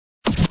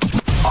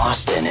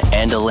Austin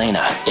and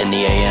Alana in the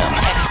AM.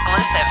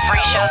 Exclusive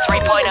Free Show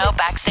 3.0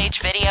 backstage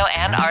video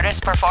and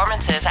artist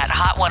performances at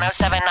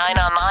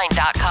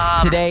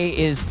hot1079online.com. Today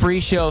is Free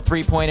Show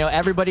 3.0.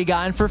 Everybody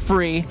got in for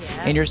free,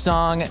 and your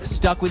song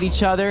Stuck With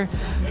Each Other.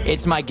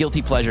 It's my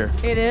guilty pleasure.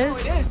 It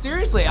is? Oh, it is,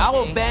 seriously. I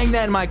will bang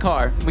that in my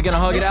car. We gonna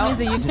hug it out?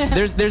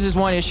 There's this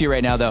one issue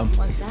right now, though.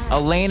 What's that?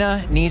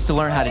 Alana needs to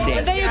learn how to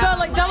dance. There you go,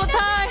 like double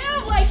time.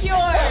 Like yours.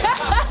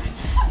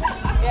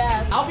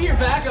 Yes. I'll be your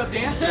backup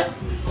dancer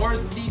or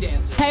the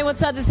dancer. Hey,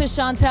 what's up? This is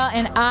Shontelle,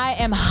 and I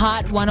am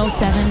Hot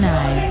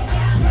 1079.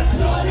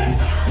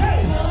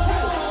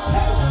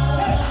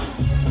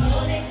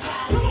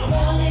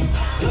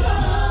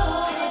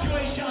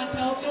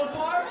 Shontelle so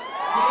far?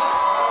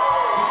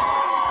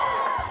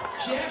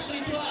 She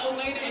actually taught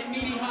Alana and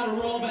Meaty how to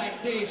roll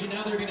backstage, and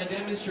now they're gonna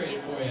demonstrate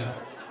it for you.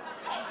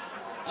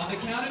 On the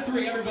count of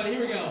 3, everybody,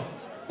 here we go.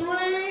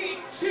 3,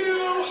 2,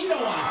 you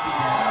don't want to see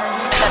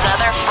that.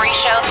 Another Free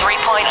Show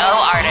 3.0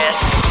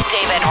 artist,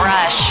 David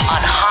Rush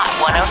on Hot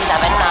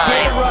 1079.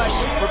 David Rush,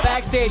 we're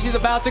backstage. He's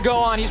about to go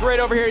on. He's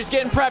right over here. He's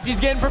getting prepped. He's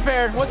getting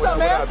prepared. What's up,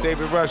 man? What up,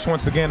 David Rush?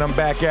 Once again, I'm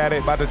back at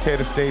it, about to tear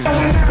the stage.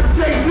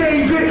 Say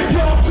David,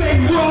 don't say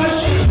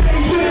Rush.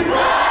 David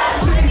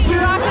Rush.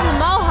 You're rocking the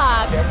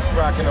mohawk. Yeah,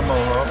 rocking the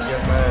mohawk.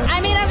 Yes, I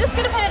am. I mean, I'm just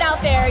gonna put it out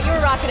there. You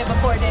were rocking it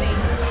before, Diddy.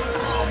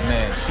 Oh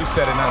man, she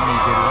said it, not me,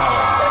 Diddy.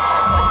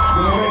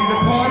 You ready to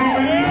party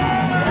with me?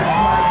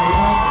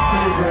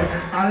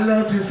 I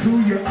love just who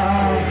you are.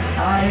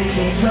 I ain't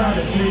gonna try to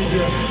change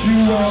you.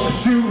 You are a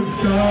shooting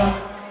star.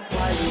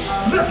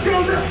 Let's go,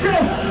 let's go.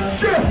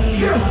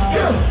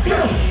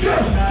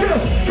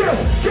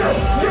 Go.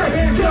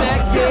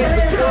 Backstage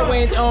with Fort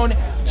Wayne's own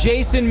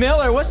Jason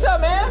Miller. What's up,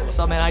 man? What's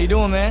up, man? How you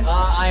doing, man?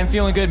 I am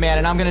feeling good, man,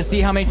 and I'm gonna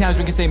see how many times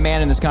we can say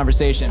man in this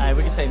conversation. All right,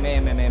 we can say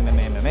man.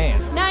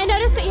 Now, I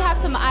noticed that you have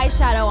some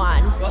eyeshadow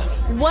on.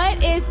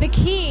 What is the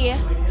key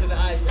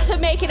to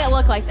making it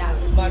look like that?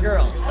 My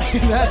girls.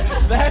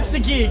 That's the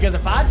key, because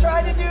if I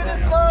tried to do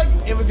this look,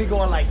 it would be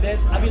going like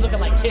this. I'd be looking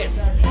like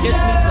Kiss. Kiss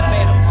meets the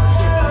Phantom Part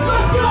 2.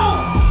 Let's go.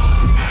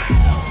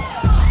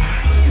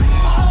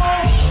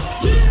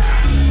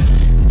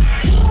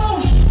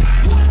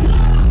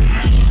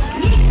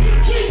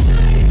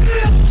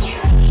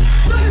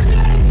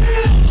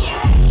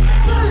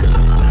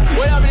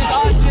 What up, it is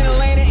Austin and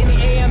Alana in the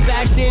AM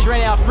backstage right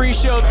now. Free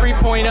Show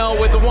 3.0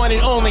 with the one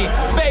and only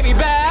Baby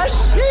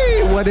Bash.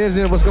 Hey, what is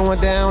it? What's going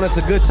down? It's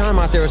a good time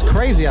out there. It's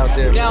crazy out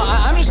there. Now,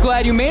 I'm just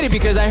glad you made it,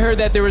 because I heard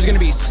that there was going to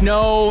be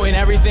snow and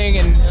everything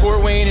in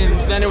Fort Wayne, and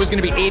then it was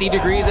going to be 80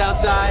 degrees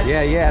outside.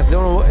 Yeah.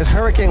 It's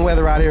hurricane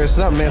weather out here or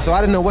something, man. So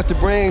I didn't know what to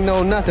bring.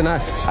 No, nothing. I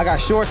got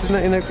shorts in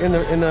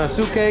the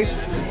suitcase.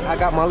 I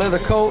got my leather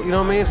coat. You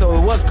know what I mean? So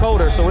it was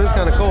colder. So it is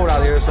kind of cold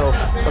out here. So,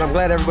 but I'm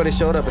glad everybody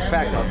showed up. It's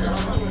packed out there.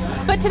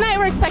 But tonight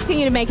we're expecting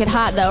you to make it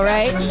hot, though,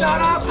 right? Shout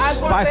out! I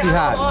just want to say Spicy I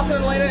hot. love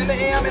Austin and Alana in the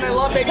AM, and I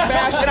love Baby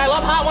Bash, and I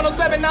love Hot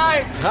 1079.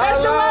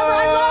 Best show ever!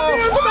 I love you!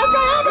 It's the best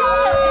guy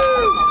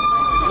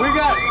ever! We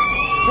got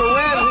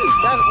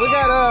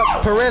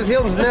Perez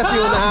Hilton's nephew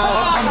in the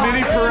house.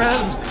 Mini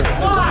Perez.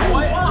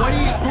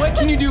 What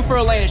can you do for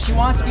Alana? She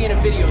wants to be in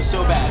a video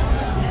so bad.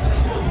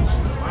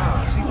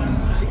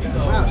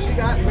 Wow,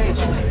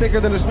 she's thicker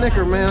than a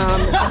Snicker, man.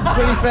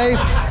 Pretty face.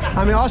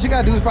 I mean, all she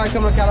gotta do is probably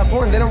come to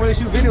California. They don't really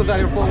shoot videos out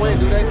here in Fort Wayne,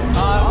 do they?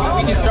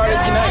 We can start it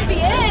I got tonight. the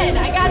in.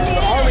 I got the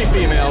in. Army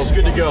females,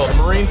 good to go. The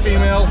Marine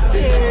females,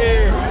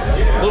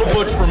 yeah. A little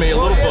butch for me, a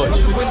little butch.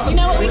 You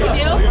know what we could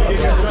do?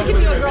 We could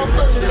do a girl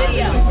soldier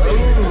video.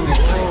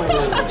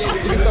 You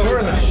can throw her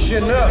in the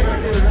Chinook.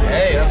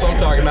 Hey, that's what I'm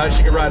talking about.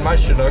 She can ride my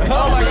Chinook.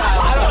 Oh my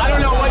God, I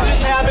don't know what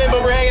just happened,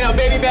 but we're hanging out.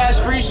 Baby Bash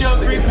Free Show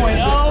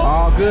 3.0.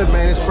 All good,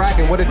 man. It's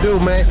cracking. What it do,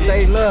 man?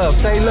 Stay love.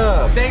 Stay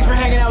love. Thanks for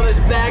hanging out with us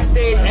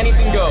backstage.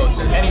 Anything goes.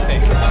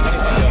 Anything.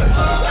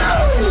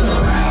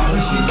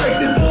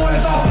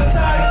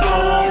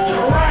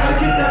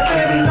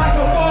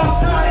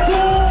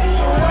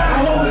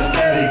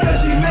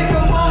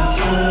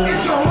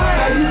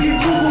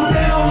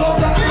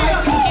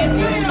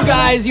 These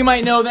guys, you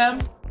might know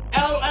them.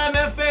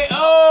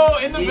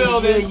 LMFAO in the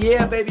building.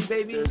 Yeah, baby.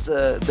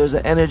 There's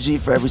an energy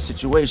for every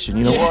situation.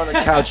 You know, we're on the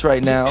couch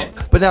right now,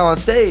 but now on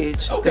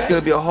stage, it's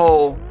gonna be a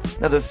whole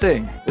other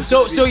thing.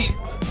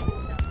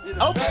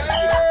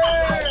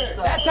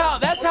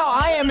 That's how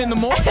I am in the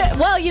morning.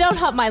 Well, you don't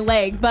help my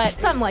leg, but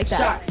something like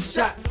that.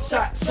 Shots.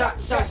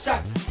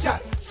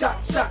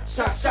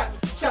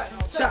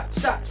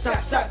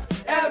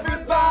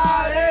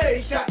 Everybody.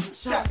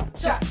 Shots.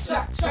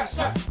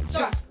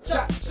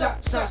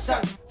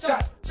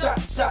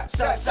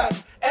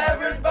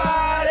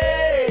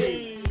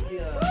 Everybody.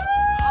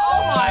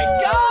 Oh my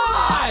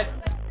God!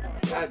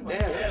 God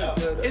damn, that's a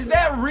good. Is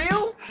that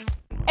real?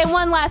 And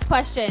one last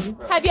question.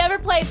 Have you ever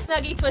played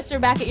Snuggie Twister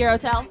back at your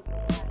hotel?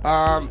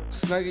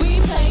 Snuggie. We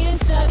playing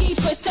Snuggie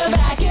Twister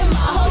back in my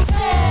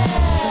hotel.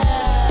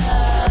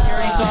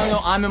 Song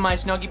though, I'm in my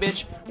Snuggie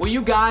bitch. Will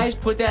you guys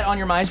put that on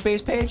your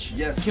MySpace page?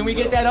 Yes. Can we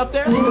get that up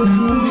there? You know, we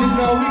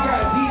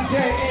got DJ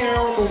Air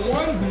on the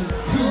ones and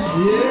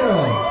twos.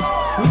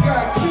 Yeah. We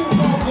got Q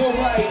Vocal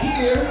right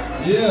here.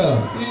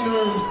 Yeah. You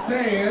know what I'm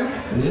saying?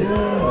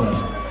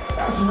 Yeah.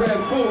 That's Red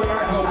Fool, and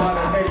I go by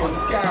the name of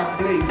Sky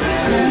Blaze.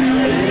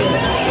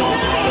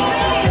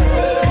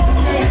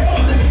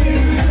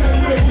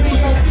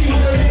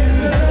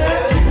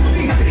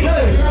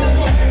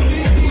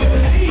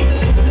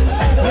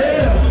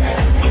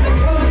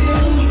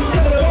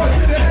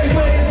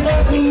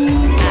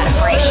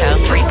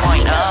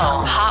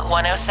 Hot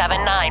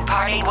 1079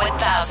 partied with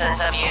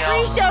thousands of you.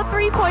 Pre-show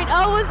 3.0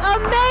 was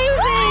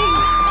amazing!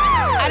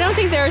 I don't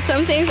think there are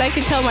some things I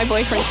could tell my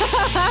boyfriend.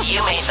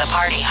 You made the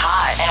party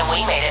hot, and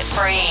we made it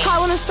free. Hot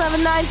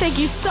 1079, thank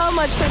you so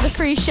much for the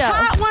free show.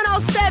 Hot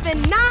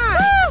 1079!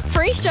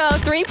 Free Show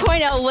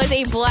 3.0 was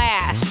a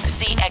blast.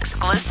 See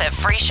exclusive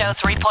Free Show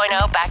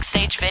 3.0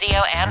 backstage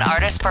video and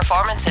artist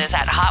performances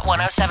at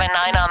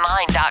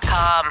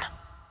hot1079online.com.